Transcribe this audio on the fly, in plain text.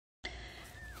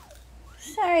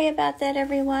Sorry about that,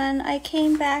 everyone. I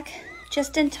came back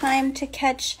just in time to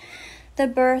catch the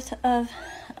birth of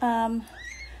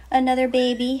another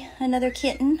baby, another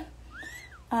kitten.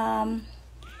 Mama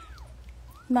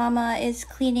is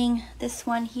cleaning this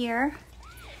one here,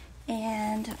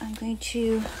 and I'm going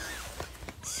to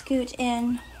scoot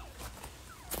in,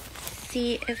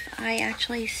 see if I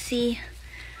actually see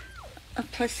a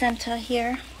placenta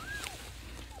here.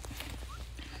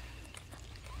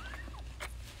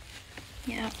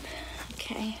 Yep,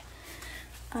 okay.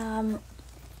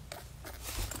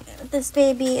 This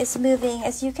baby is moving.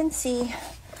 As you can see,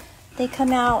 they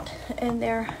come out and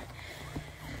they're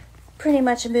pretty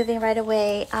much moving right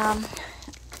away.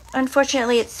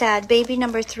 Unfortunately, it's sad. Baby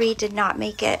number 3 did not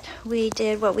make it. We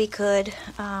did what we could.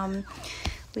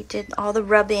 We did all the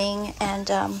rubbing and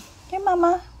here,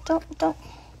 Mama, don't.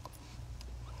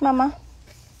 Mama,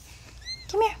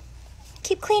 come here.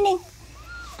 Keep cleaning.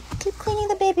 Keep cleaning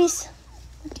the babies.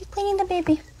 Keep cleaning the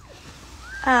baby.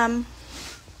 Okay.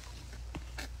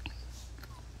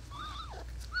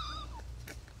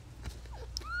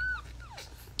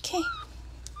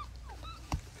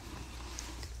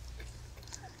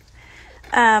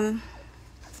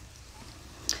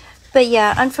 But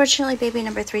yeah, unfortunately, baby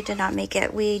number 3 did not make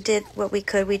it. We did what we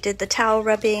could. We did the towel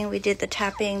rubbing, we did the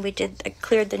tapping,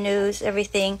 cleared the nose,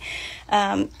 everything.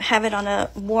 Have it on a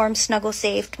warm snuggle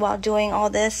safe while doing all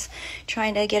this,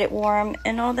 trying to get it warm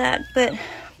and all that. But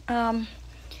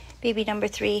baby number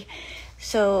 3.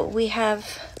 So we have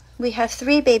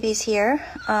 3 babies here.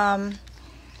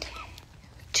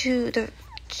 Two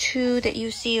that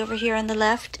you see over here on the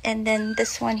left, and then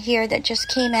this one here that just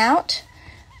came out.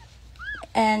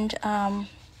 And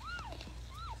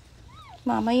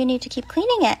Mama, you need to keep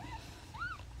cleaning it.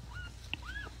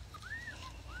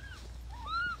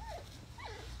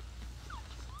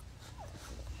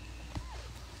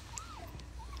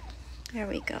 There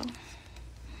we go.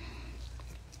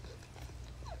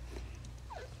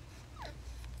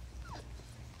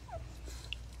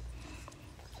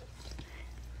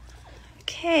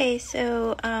 Okay,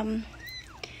 so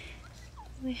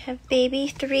we have baby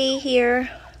 3 here.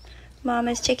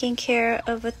 Mama's taking care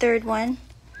of a 3rd one.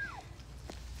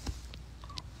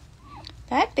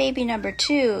 That baby number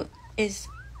 2 is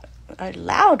a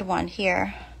loud one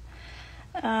here.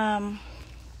 Baby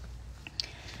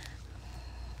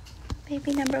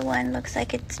number 1 looks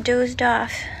like it's dozed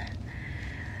off.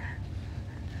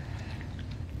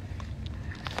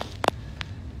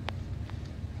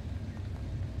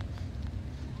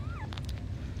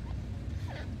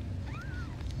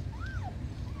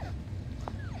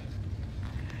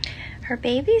 Her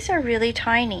babies are really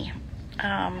tiny,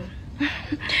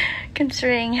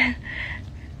 considering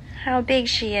how big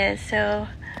she is, so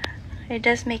it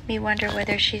does make me wonder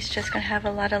whether she's just going to have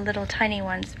a lot of little tiny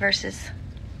ones versus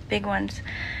big ones.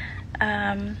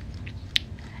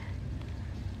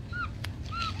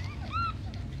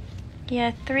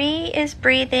 Yeah, 3 is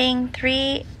breathing,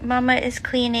 3, Mama is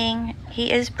cleaning,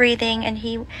 he is breathing, and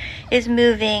he is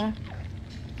moving.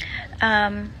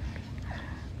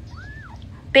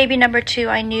 Baby number 2,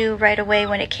 I knew right away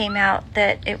when it came out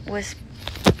that it was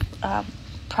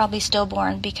probably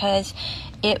stillborn, because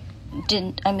it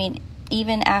didn't, I mean,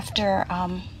 even after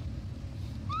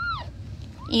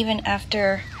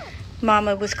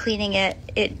Mama was cleaning it,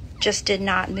 it just did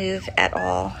not move at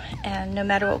all. And no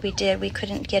matter what we did, we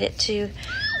couldn't get it to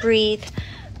breathe.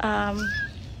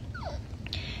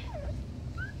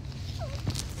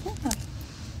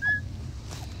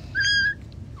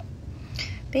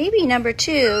 Baby number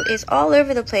 2 is all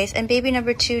over the place, and baby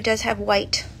number 2 does have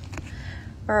white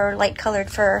or light colored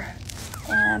fur.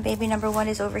 And baby number 1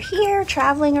 is over here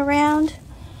traveling around.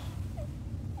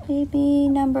 Baby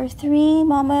number 3,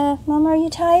 Mama, are you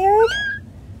tired?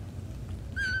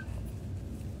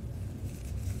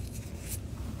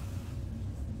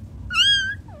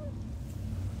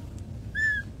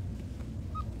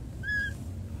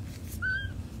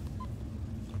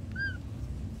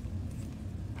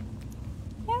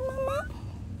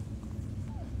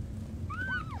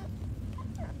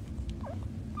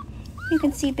 You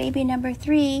can see baby number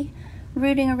 3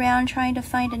 rooting around trying to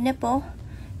find a nipple.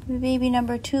 Baby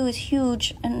number 2 is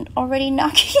huge and already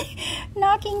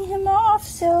knocking him off,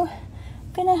 so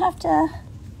I'm gonna have to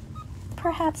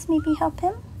perhaps maybe help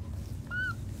him.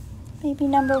 Baby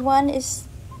number 1 is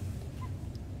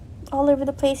all over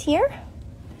the place here.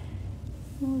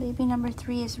 And baby number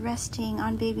 3 is resting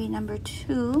on baby number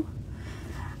 2.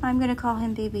 I'm gonna call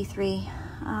him baby 3.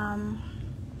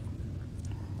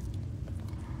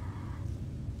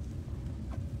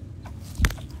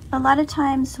 A lot of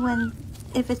times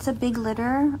if it's a big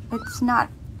litter, it's not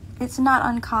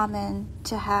uncommon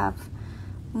to have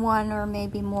one or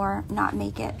maybe more not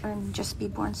make it or just be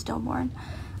born stillborn.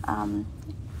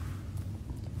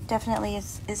 Definitely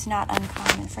is not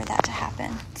uncommon for that to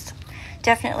happen. It's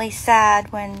definitely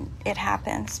sad when it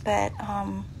happens, but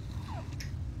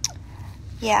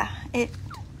yeah, it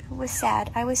was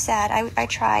sad. I was sad. I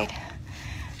tried.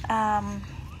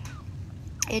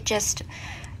 It just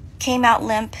came out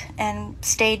limp and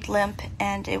stayed limp,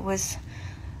 and it was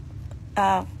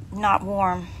not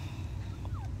warm.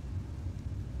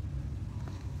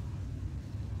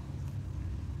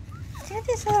 Look at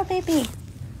this little baby.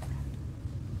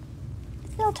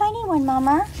 This little tiny one,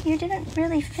 Mama. You didn't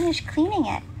really finish cleaning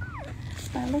it.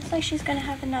 Well, it looks like she's going to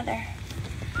have another.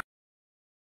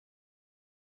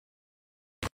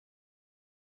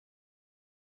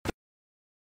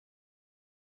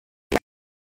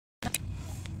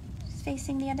 It's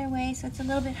facing the other way, so it's a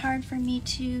little bit hard for me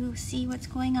to see what's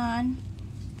going on.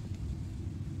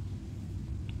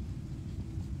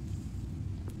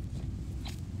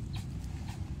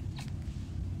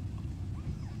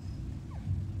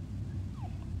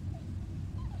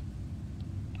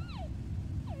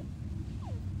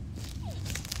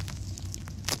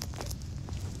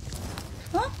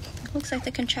 Well, looks like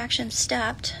the contraction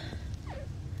stopped.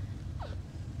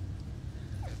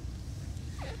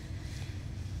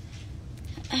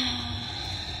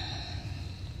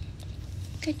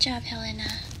 Good job, Helena.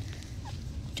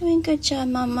 Doing a good job,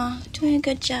 Mama. Doing a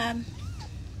good job.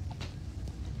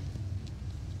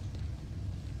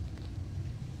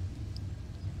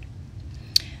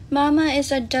 Mama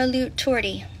is a dilute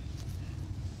tortie.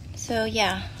 So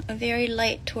yeah, a very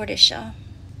light tortoiseshell.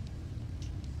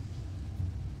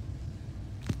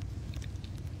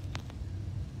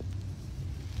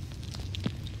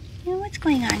 You know what's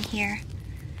going on here?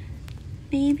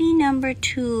 Baby number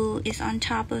 2 is on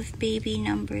top of baby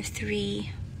number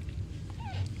 3.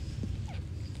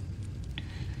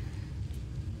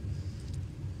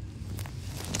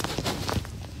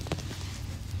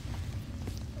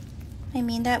 I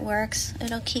mean, that works.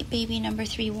 It'll keep baby number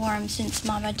 3 warm since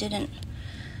Mama didn't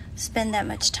spend that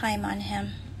much time on him.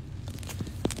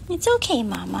 It's okay,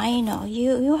 Mama. I know.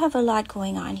 You have a lot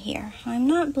going on here. I'm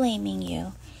not blaming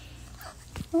you.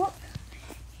 Oh,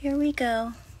 here we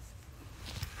go.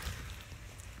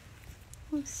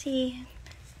 Let's see.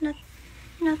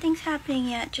 Nothing's happening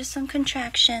yet, just some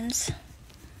contractions.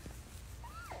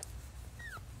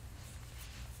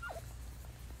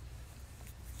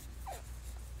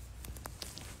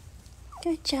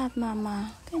 Good job,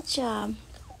 Mama. Good job.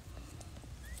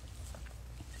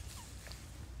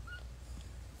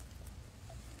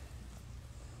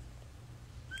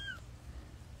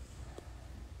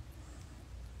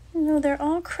 You know, they're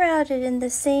all crowded in the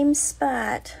same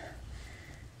spot.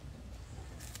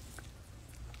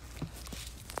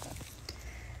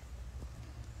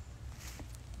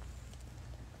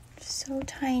 So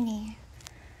tiny.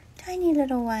 Tiny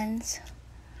little ones.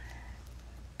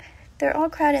 They're all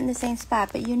crowded in the same spot,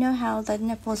 but you know how the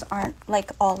nipples aren't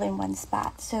like all in one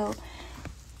spot. So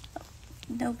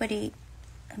nobody,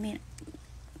 I mean,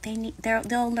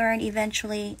 they'll learn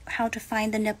eventually how to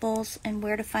find the nipples and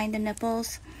where to find the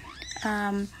nipples.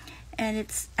 And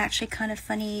it's actually kind of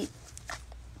funny.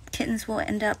 Kittens will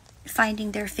end up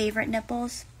finding their favorite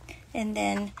nipples, and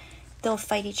then they'll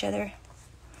fight each other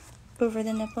over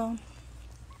the nipple.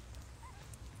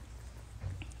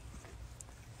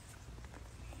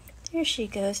 There she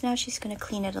goes. Now she's going to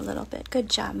clean it a little bit. Good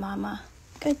job, Mama.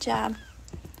 Good job.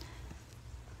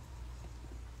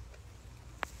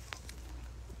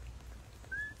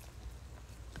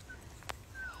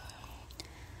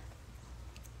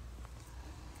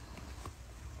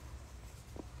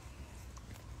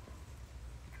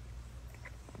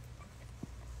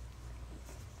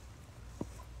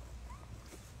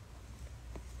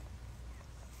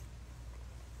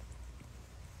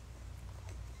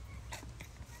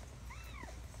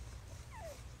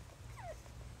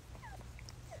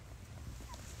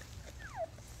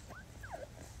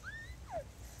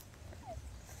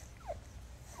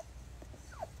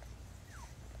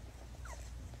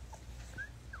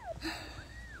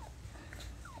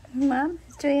 Mom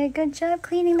is doing a good job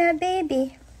cleaning that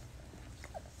baby.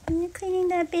 You're cleaning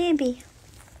that baby.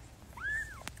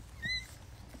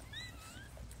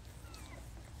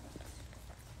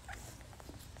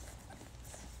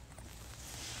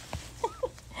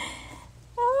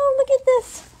 Oh, look at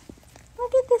this.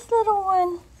 Look at this little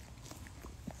one.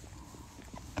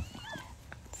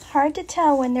 It's hard to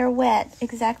tell when they're wet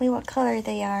exactly what color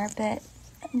they are, but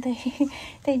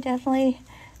they definitely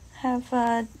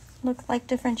have look like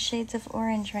different shades of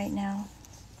orange right now.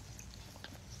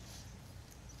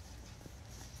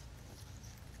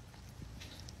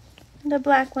 The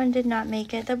black one did not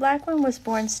make it. The black one was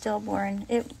born stillborn.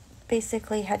 It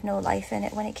basically had no life in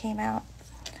it when it came out.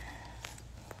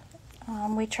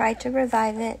 We tried to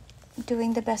revive it,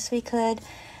 doing the best we could.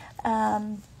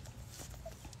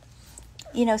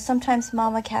 You know, sometimes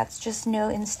mama cats just know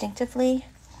instinctively.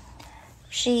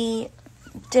 She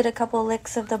did a couple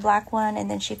licks of the black one, and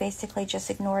then she basically just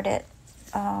ignored it.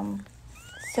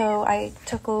 So I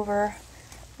took over.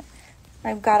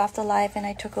 I got off the live and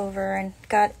I took over and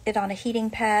got it on a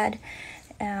heating pad,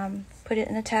 put it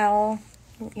in a towel,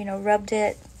 you know, rubbed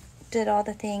it, did all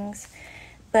the things.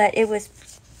 But it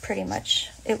was pretty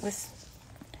much, it was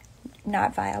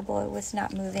not viable. It was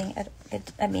not moving.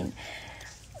 I mean,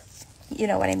 you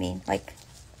know what I mean? Like,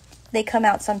 they come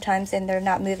out sometimes and they're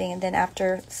not moving, and then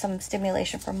after some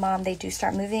stimulation from mom, they do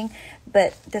start moving.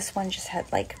 But this one just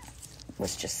had, like,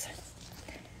 was just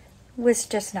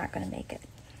not going to make it.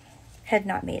 Had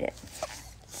not made it.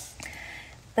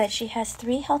 But she has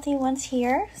 3 healthy ones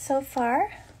here so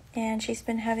far, and she's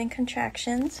been having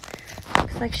contractions.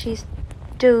 Looks like she's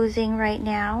dozing right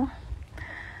now.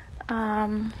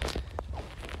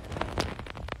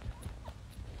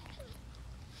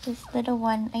 This little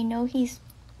one, I know he's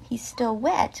still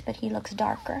wet, but he looks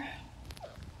darker.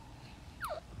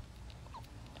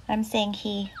 I'm saying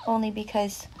he only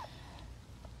because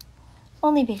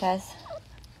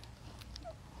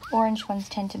orange ones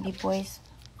tend to be boys,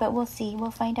 but we'll see. We'll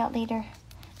find out later.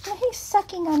 Oh, he's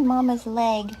sucking on mama's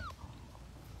leg.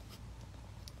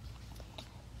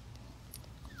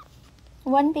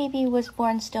 One baby was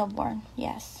born stillborn,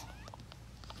 yes.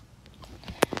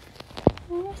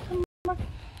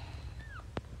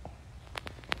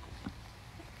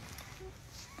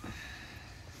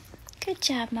 Good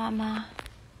job, mama.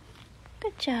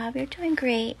 Good job. You're doing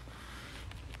great.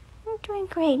 You're doing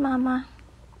great, mama.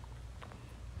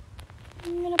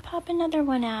 I'm gonna pop another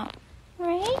one out,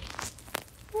 right?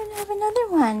 We're gonna have another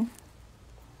one.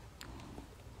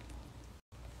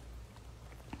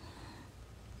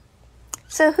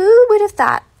 So who would have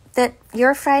thought that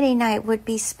your Friday night would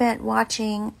be spent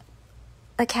watching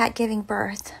a cat giving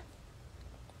birth?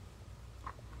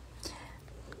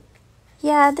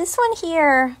 Yeah, this one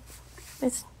here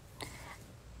is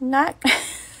not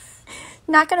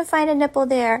not gonna find a nipple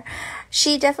there.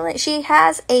 She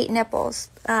has 8 nipples.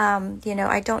 You know,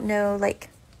 I don't know, like,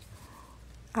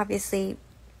 obviously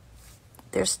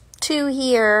there's 2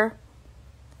 here.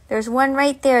 There's one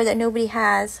right there that nobody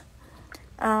has.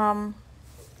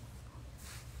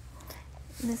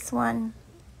 This one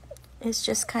is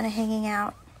just kind of hanging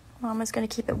out. Mama's going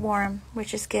to keep it warm,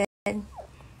 which is good. It's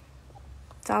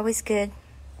always good.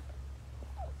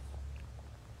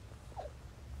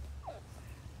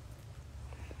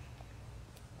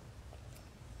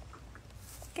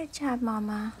 Good job,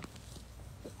 Mama.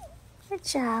 Good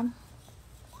job.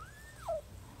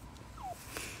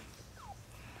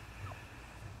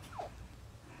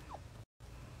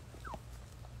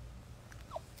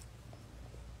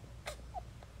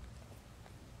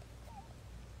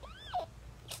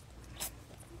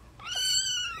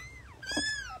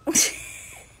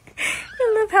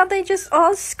 I love how they just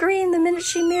all scream the minute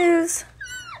she moves.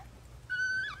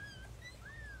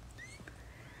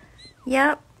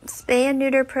 Yep, spay and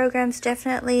neuter programs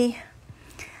definitely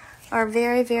are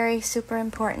very, very super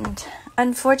important.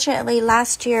 Unfortunately,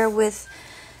 last year with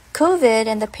COVID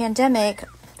and the pandemic,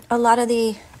 a lot of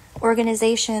the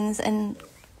organizations and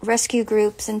rescue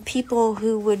groups and people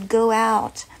who would go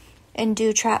out and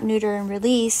do trap, neuter, and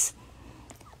release,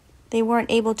 they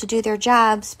weren't able to do their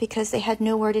jobs because they had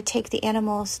nowhere to take the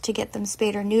animals to get them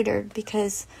spayed or neutered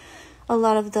because a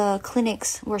lot of the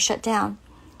clinics were shut down.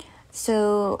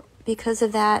 So because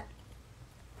of that,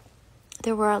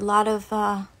 there were a lot of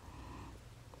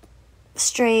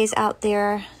strays out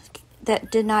there that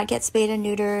did not get spayed and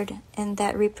neutered and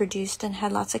that reproduced and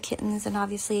had lots of kittens. And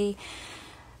obviously,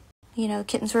 you know,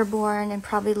 kittens were born and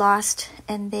probably lost,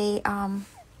 and they,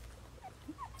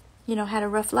 you know, had a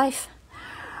rough life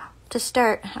to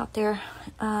start out there.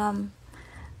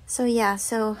 So yeah,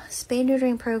 so spay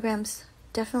neutering programs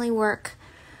definitely work.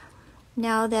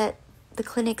 Now that the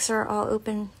clinics are all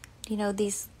open, you know,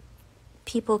 these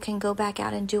people can go back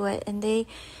out and do it, and they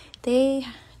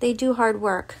do hard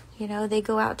work. You know, they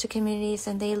go out to communities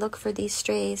and they look for these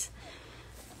strays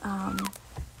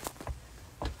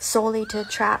solely to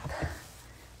trap,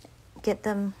 get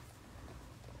them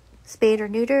spayed or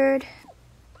neutered,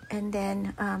 and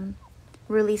then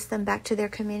release them back to their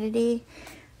community.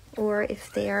 Or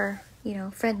if they're, you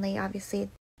know, friendly, obviously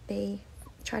they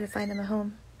try to find them a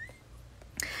home.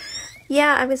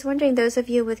 Yeah, I was wondering, those of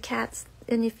you with cats,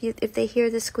 and if they hear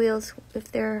the squeals, if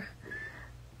they're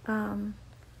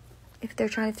if they're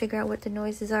trying to figure out what the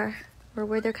noises are or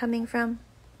where they're coming from.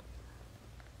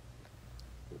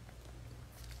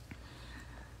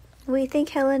 We think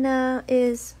Helena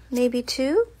is maybe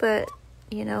 2, but,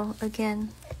 you know, again,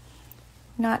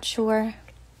 not sure.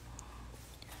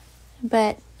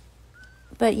 But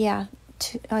yeah,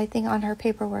 I think on her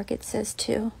paperwork it says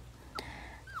 2.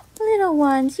 Little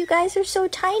ones, you guys are so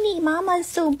tiny. Mama's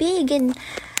so big and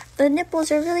the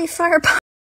nipples are really far apart.